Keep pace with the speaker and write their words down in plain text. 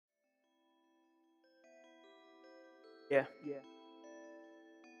Yeah. You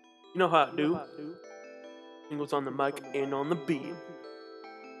know how I do. Singles on the mic and on the beat.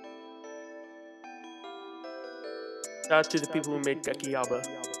 Shout out to the people who made Gekiyaba.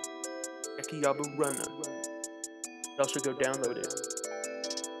 Gekiyaba Runner. Y'all should go download it.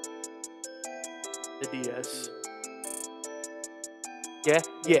 The DS.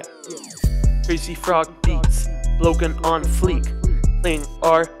 Yeah. Crazy Frog beats. Logan on fleek. Playing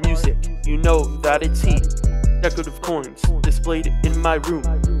our music. You know that it's heat. Decorative coins displayed in my room.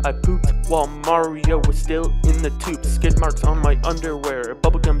 I pooped while Mario was still in the tube. Skid marks on my underwear.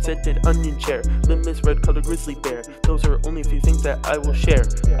 Bubblegum scented onion chair. Limitless red colored grizzly bear. Those are only a few things that I will share.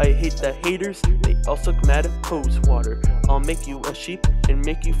 I hate the haters. They all suck mad hose water. I'll make you a sheep and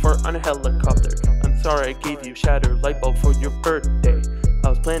make you fart on a helicopter. I'm sorry I gave you shattered light bulb for your birthday. I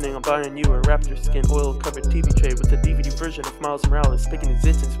was planning on buying you a raptor skin oil covered TV tray with a DVD version of Miles Morales picking his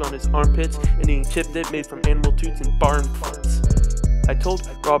zits and smelling his armpits and eating chip dip made from animal toots and barn farts. I told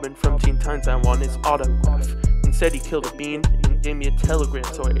Robin from Teen Titans I want his autograph. Instead he killed a bean and gave me a telegram,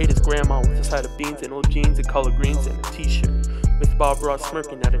 so I ate his grandma with a side of beans and old jeans and collard greens and a t-shirt with Bob Ross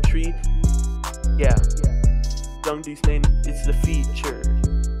smirking at a tree. Yeah, Young D's name is the feature.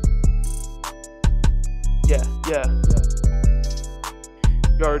 Yeah.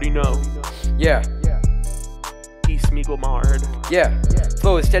 You already know. Yeah. Peace, Meagle Mard. Yeah.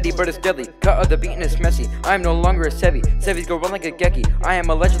 Flow is steady, but it's deadly. Cut of the beat and it's messy. I am no longer a Sevi. Sevis go run like a Geki. I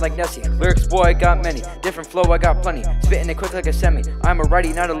am a legend like Nessie. Lyrics, boy, I got many. Different flow, I got plenty. Spitting it quick like a semi. I'm a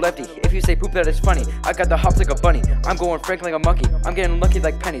righty, not a lefty. If you say poop, that is funny. I got the hops like a bunny. I'm going frank like a monkey. I'm getting lucky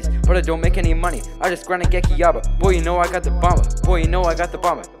like pennies, but I don't make any money. I just grind a Gekiyaba. Boy, you know I got the bomba. Boy, you know I got the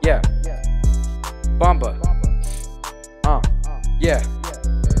bomba. Yeah. Bomba. Yeah.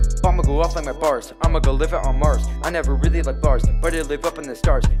 I'ma go off like my bars, I'ma go live out on Mars. I never really like bars, but I live up in the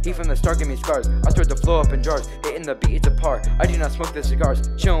stars. Heat from the start gave me scars, I start to flow up in jars. Hitting the beat, it's a par, I do not smoke the cigars.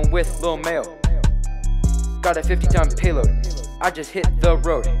 Chillin' with Lil Mayo, got a 50-ton payload. I just hit the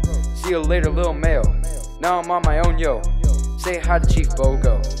road, see you later Lil Mayo. Now I'm on my own, yo. Say hi to Chief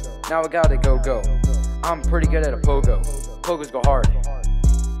Bogo, now I gotta go. I'm pretty good at a pogo, pogos go hard,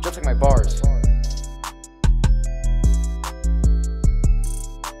 just like my bars.